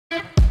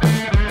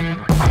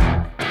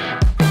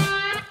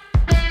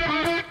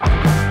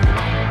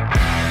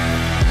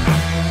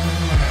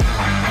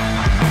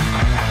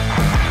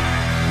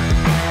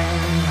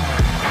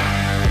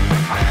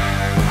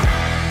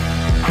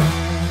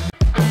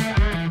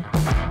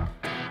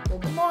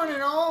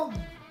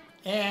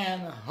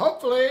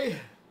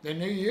the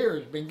new year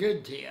has been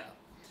good to you.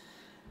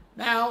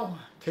 Now,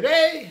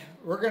 today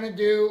we're going to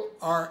do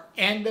our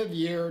end of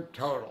year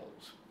totals.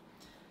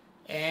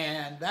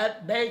 And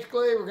that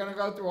basically, we're going to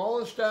go through all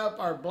the stuff,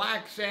 our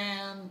black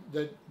sand,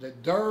 the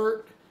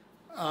dirt,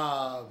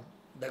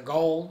 the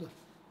gold,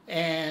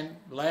 and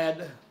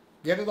lead.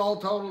 Get it all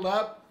totaled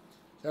up.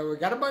 So we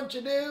got a bunch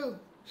to do.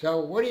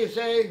 So what do you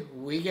say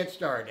we get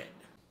started?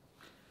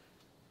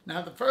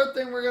 Now the first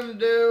thing we're going to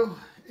do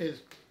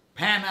is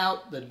pan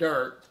out the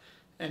dirt.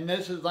 And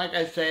this is, like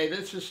I say,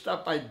 this is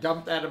stuff I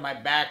dumped out of my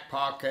back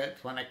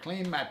pockets when I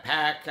cleaned my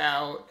pack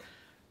out,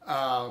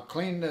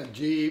 cleaned the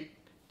Jeep.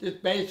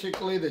 Just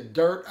basically the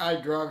dirt I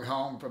drug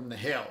home from the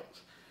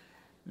hills.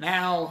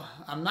 Now,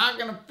 I'm not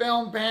going to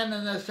film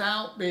panning this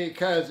out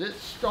because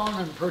it's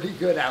storming pretty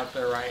good out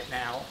there right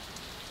now.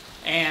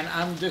 And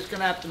I'm just going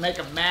to have to make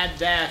a mad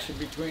dash in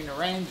between the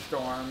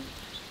rainstorms,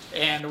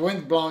 and the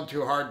wind's blowing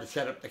too hard to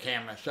set up the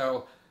camera.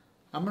 So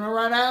I'm going to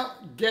run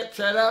out, get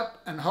set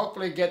up, and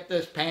hopefully get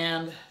this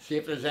panned, see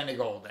if there's any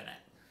gold in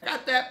it.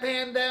 Got that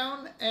pan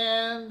down,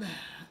 and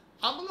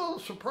I'm a little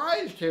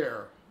surprised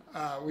here.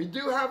 We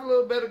do have a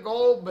little bit of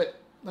gold, but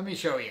let me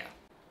show you.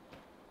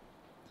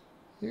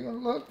 You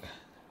can look.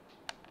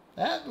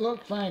 That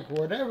looks like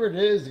whatever it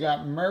is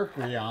got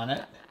mercury on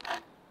it.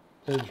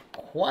 There's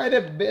quite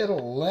a bit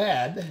of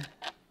lead,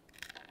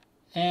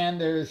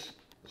 and there's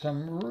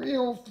some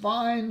real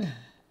fine,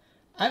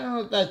 I don't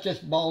know if that's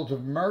just balls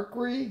of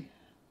mercury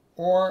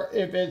or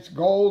if it's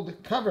gold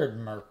covered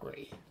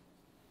mercury.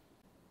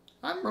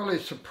 I'm really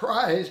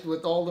surprised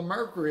with all the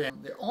mercury.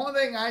 The only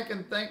thing I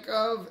can think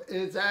of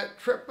is that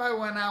trip I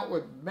went out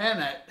with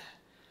Bennett,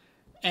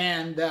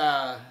 and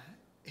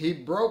he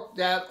broke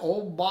that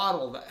old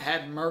bottle that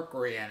had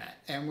mercury in it,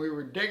 and we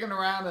were digging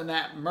around in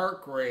that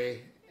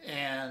mercury,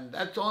 and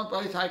that's the only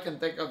place I can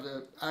think of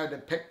that I'd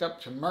have picked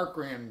up some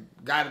mercury and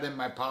got it in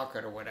my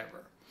pocket or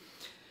whatever.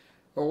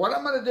 But what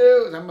I'm going to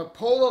do is I'm going to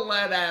pull the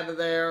lead out of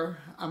there.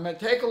 I'm going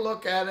to take a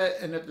look at it,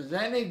 and if there's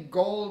any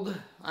gold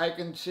I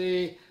can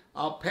see,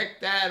 I'll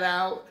pick that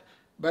out.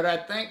 But I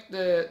think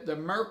the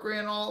mercury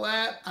and all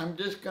that, I'm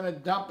just going to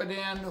dump it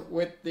in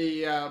with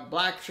the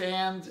black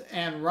sands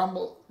and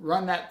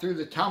run that through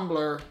the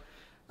tumbler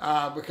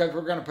because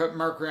we're going to put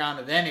mercury on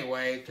it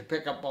anyway to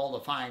pick up all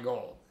the fine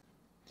gold.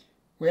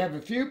 We have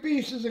a few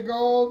pieces of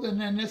gold, and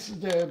then this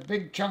is the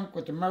big chunk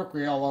with the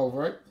mercury all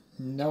over it.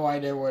 No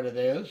idea what it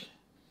is.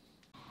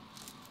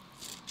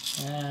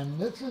 And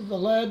this is the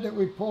lead that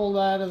we pulled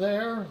out of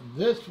there.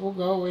 This will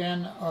go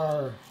in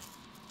our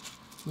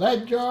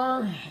lead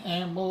jar,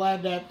 and we'll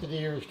add that to the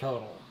year's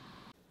total.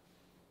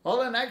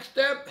 Well, the next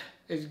step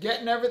is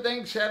getting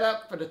everything set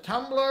up for the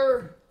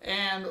tumbler,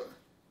 and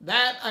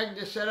that I can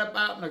just set up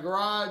out in the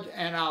garage,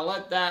 and I'll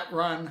let that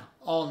run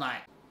all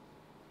night.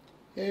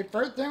 Okay,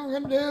 first thing we're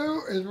going to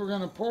do is we're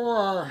going to pour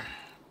our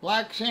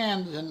black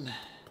sands in.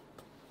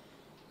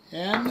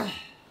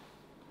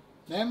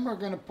 Then we're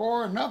going to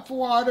pour enough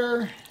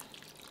water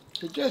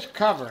to just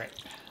cover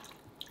it.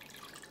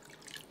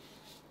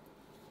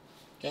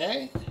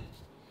 Okay.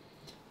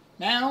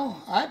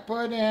 Now I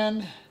put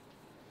in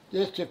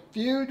just a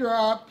few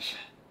drops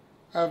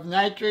of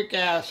nitric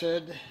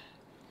acid.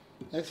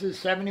 This is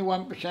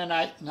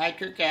 71%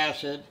 nitric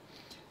acid.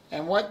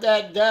 And what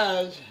that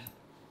does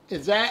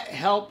is that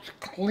helps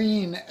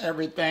clean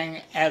everything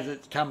as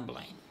it's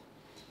tumbling.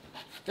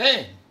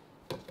 Okay,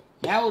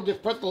 now we'll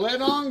just put the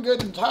lid on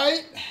good and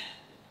tight.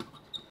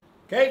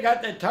 Okay,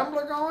 got the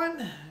tumbler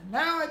going.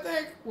 Now I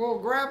think we'll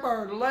grab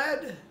our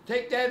lead,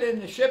 take that in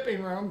the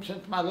shipping room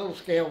since my little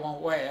scale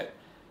won't weigh it.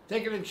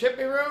 Take it in the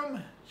shipping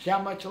room, see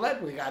how much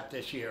lead we got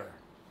this year.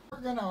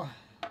 We're gonna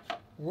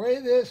weigh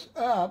this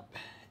up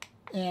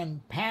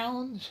in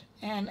pounds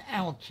and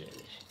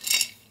ounces.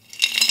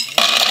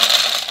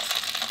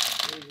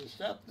 There's the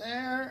stuff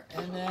there,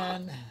 and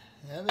then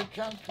the other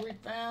chunks we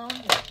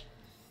found.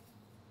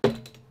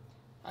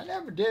 I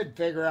never did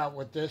figure out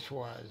what this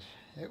was.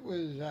 It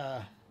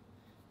was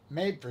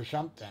made for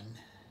something.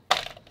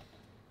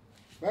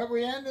 But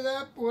we ended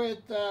up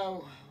with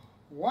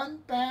 1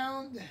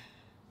 pound,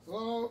 a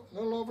little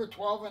over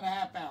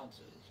 12.5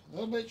 ounces. A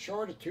little bit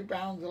short of 2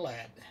 pounds of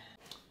lead.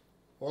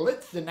 Well,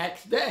 it's the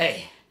next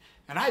day,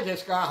 and I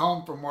just got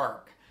home from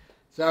work.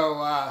 So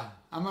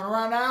I'm going to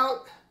run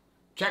out,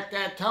 check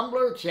that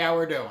tumbler, see how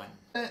we're doing.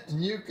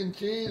 And you can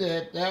see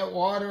that that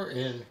water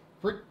is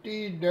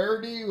pretty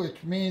dirty,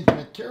 which means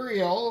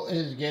material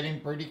is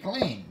getting pretty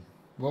clean.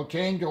 We'll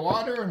change the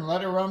water and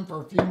let it run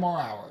for a few more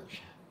hours.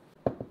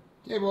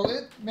 Okay, well,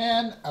 it's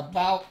been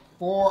about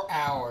 4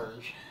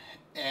 hours,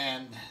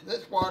 and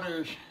this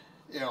water's,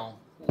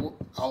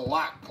 a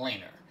lot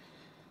cleaner.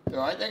 So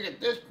I think at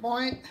this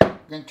point, we're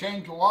going to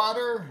change the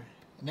water,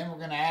 and then we're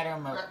going to add our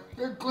mercury.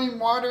 Good clean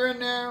water in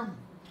there.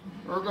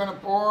 We're going to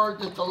pour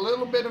just a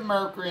little bit of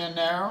mercury in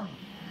there.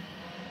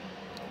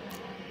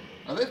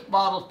 Now this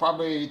bottle's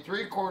probably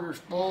 3/4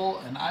 full,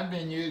 and I've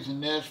been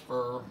using this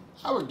for,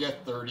 I would guess,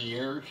 30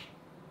 years.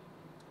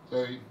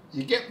 So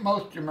you get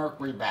most of your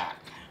mercury back.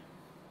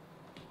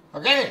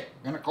 Okay,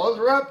 I'm going to close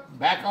her up,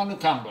 back on the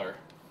tumbler.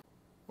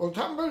 Well,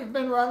 Tumblr's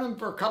been running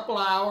for a couple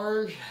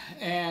hours,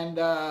 and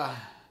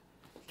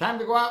time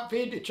to go out and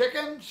feed the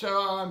chickens.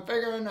 So I'm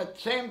figuring at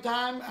the same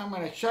time I'm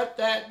going to shut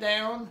that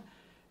down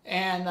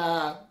and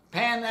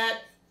pan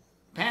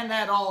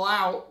that all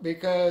out,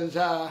 because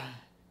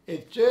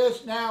it's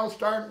just now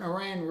starting to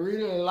rain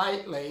really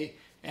lightly,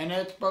 and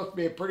it's supposed to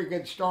be a pretty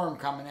good storm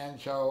coming in.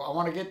 So I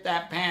want to get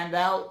that panned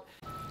out.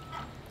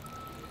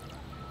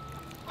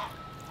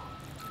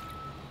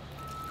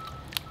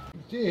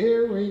 See,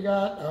 here we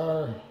got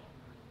our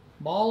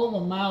ball of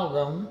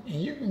amalgam,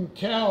 and you can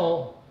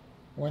tell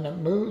when it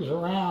moves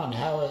around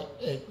how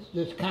it's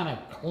just kind of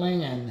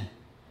clinging.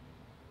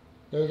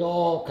 There's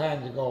all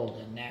kinds of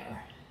gold in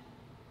there.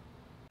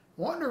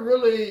 I want to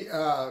really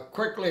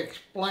quickly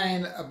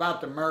explain about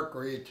the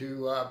mercury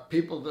to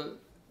people that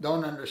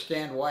don't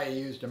understand why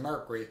you use the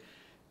mercury.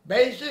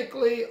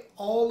 Basically,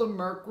 all the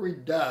mercury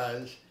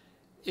does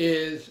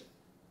is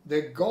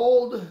the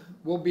gold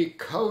will be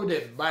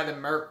coated by the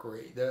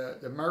mercury.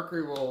 The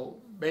mercury will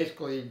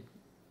basically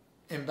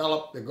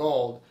envelop the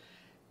gold,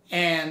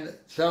 and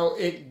so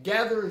it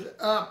gathers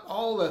up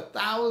all the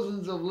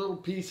thousands of little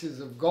pieces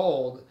of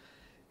gold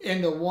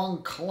into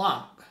one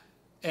clump.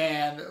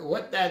 And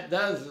what that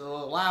does is it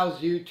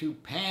allows you to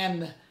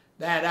pan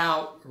that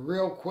out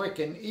real quick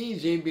and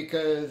easy,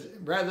 because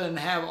rather than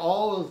have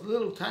all those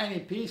little tiny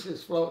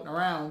pieces floating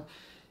around,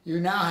 you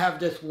now have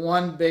just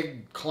one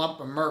big clump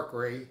of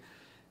mercury.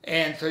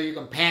 And so you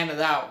can pan it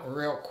out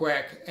real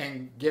quick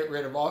and get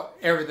rid of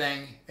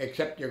everything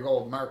except your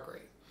gold mercury.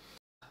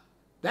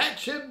 That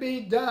should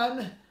be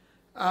done,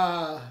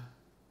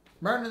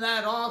 burning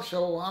that off.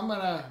 So I'm going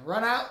to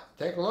run out,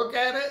 take a look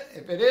at it.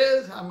 If it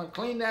is, I'm going to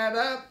clean that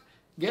up,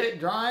 get it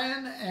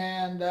drying,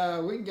 and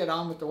we can get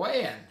on with the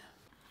weigh-in.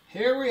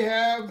 Here we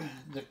have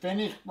the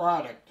finished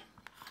product,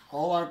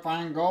 all our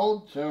fine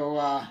gold.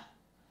 So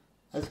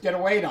let's get a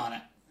weight on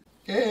it.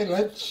 Okay,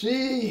 let's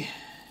see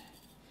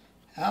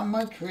how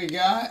much we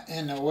got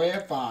in the way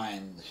of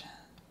fines.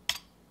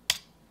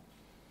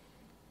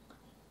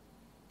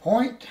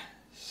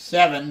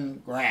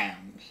 0.7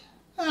 grams.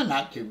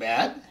 Not too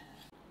bad.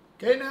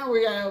 Okay, now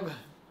we have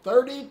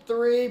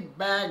 33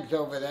 bags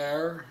over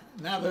there.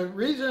 Now the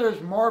reason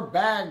there's more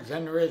bags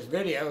than there is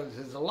videos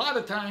is a lot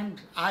of times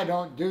I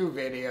don't do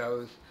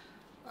videos.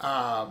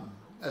 You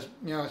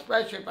know,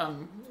 especially if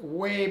I'm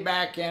way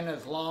back in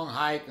this long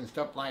hike and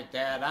stuff like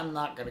that, I'm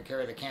not going to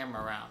carry the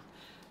camera around.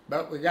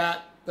 But we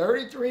got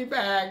 33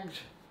 bags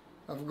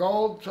of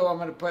gold, so I'm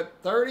going to put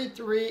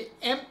 33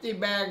 empty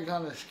bags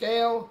on the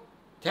scale,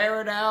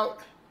 tear it out,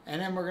 and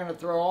then we're going to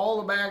throw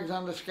all the bags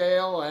on the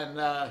scale and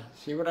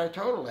see what our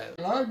total is.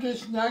 The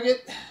largest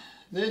nugget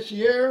this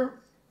year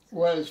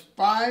was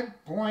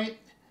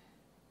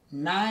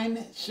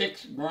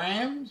 5.96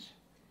 grams,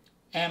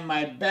 and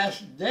my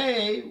best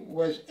day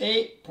was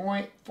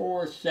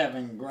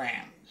 8.47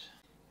 grams.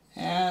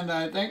 And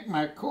I think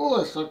my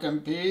coolest looking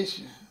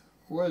piece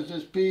was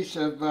this piece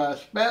of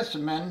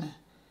specimen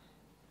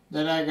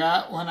that I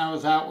got when I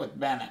was out with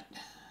Bennett.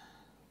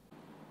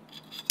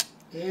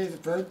 Okay, the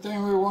first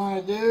thing we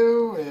want to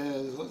do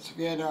is let's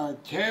get our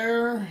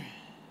tare.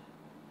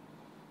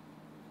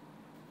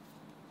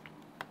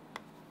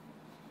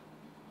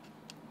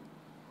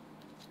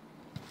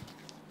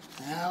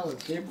 Now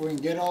let's see if we can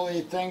get all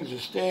these things to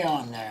stay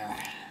on there.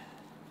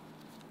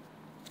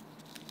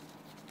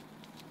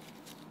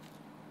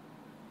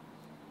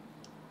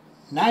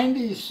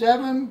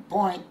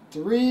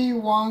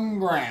 $97.31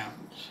 grams.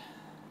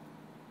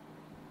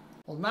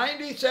 Well,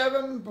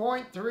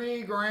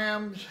 97.3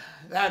 grams,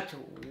 that's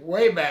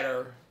way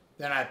better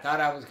than I thought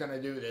I was going to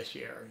do this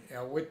year. You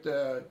know, with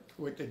the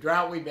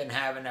drought we've been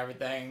having and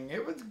everything,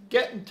 it was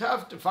getting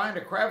tough to find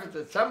a crevice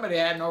that somebody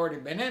hadn't already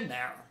been in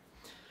there.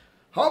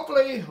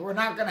 Hopefully, we're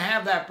not going to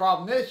have that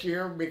problem this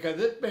year, because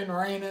it's been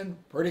raining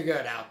pretty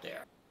good out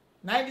there.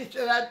 90,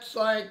 that's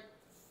like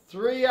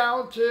 3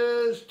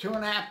 ounces,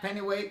 2.5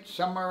 pennyweights,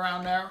 somewhere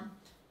around there.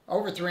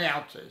 Over 3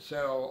 ounces.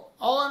 So,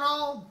 all in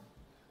all,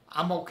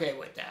 I'm okay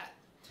with that.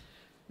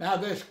 Now,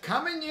 this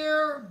coming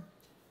year,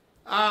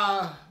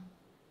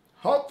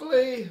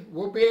 hopefully,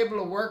 we'll be able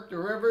to work the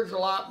rivers a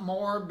lot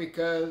more,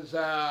 because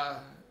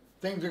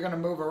things are going to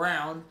move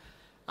around.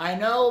 I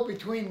know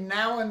between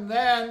now and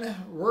then,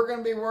 we're going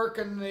to be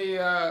working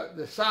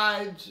the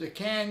sides, the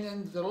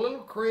canyons, the little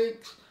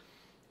creeks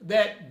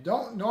that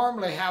don't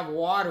normally have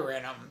water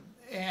in them.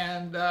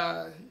 And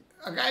a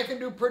guy can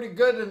do pretty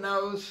good in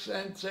those,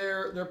 since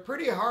they're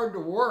pretty hard to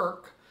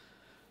work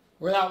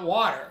without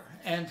water.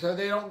 And so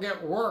they don't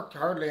get worked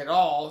hardly at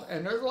all.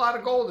 And there's a lot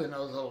of gold in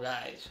those little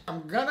guys.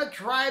 I'm going to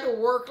try to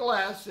work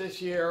less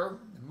this year,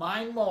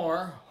 mine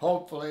more,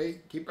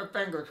 hopefully. Keep our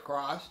fingers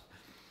crossed.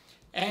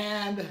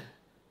 And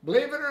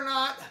believe it or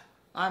not,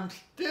 I'm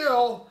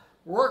still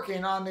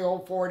working on the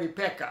old 40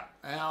 pickup.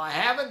 Now, I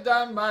haven't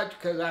done much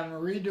because I'm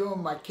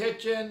redoing my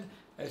kitchen.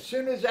 As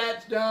soon as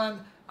that's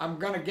done, I'm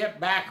going to get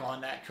back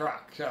on that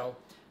truck. So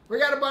we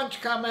got a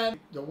bunch coming.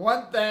 The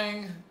one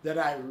thing that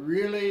I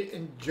really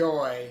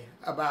enjoy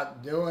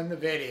about doing the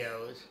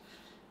videos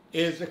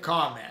is the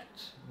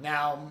comments.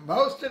 Now,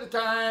 most of the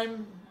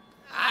time,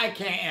 I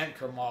can't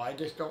answer them all. I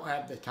just don't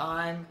have the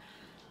time,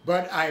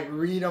 but I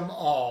read them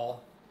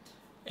all.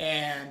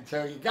 And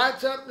so you got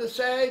something to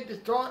say,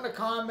 just throw it in the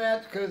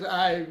comments, because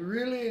I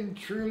really and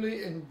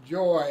truly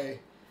enjoy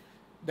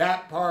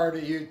that part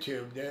of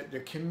YouTube, the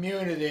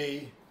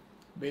community,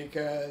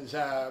 because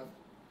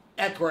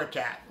that's where it's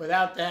at.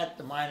 Without that,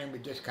 the mining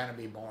would just kind of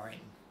be boring.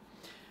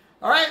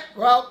 All right,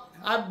 well,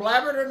 I've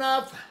blabbered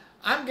enough.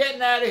 I'm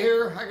getting out of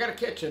here. I got a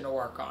kitchen to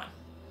work on.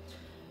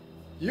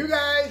 You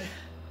guys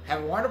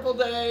have a wonderful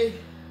day.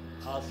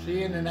 I'll see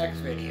you in the next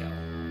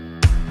video.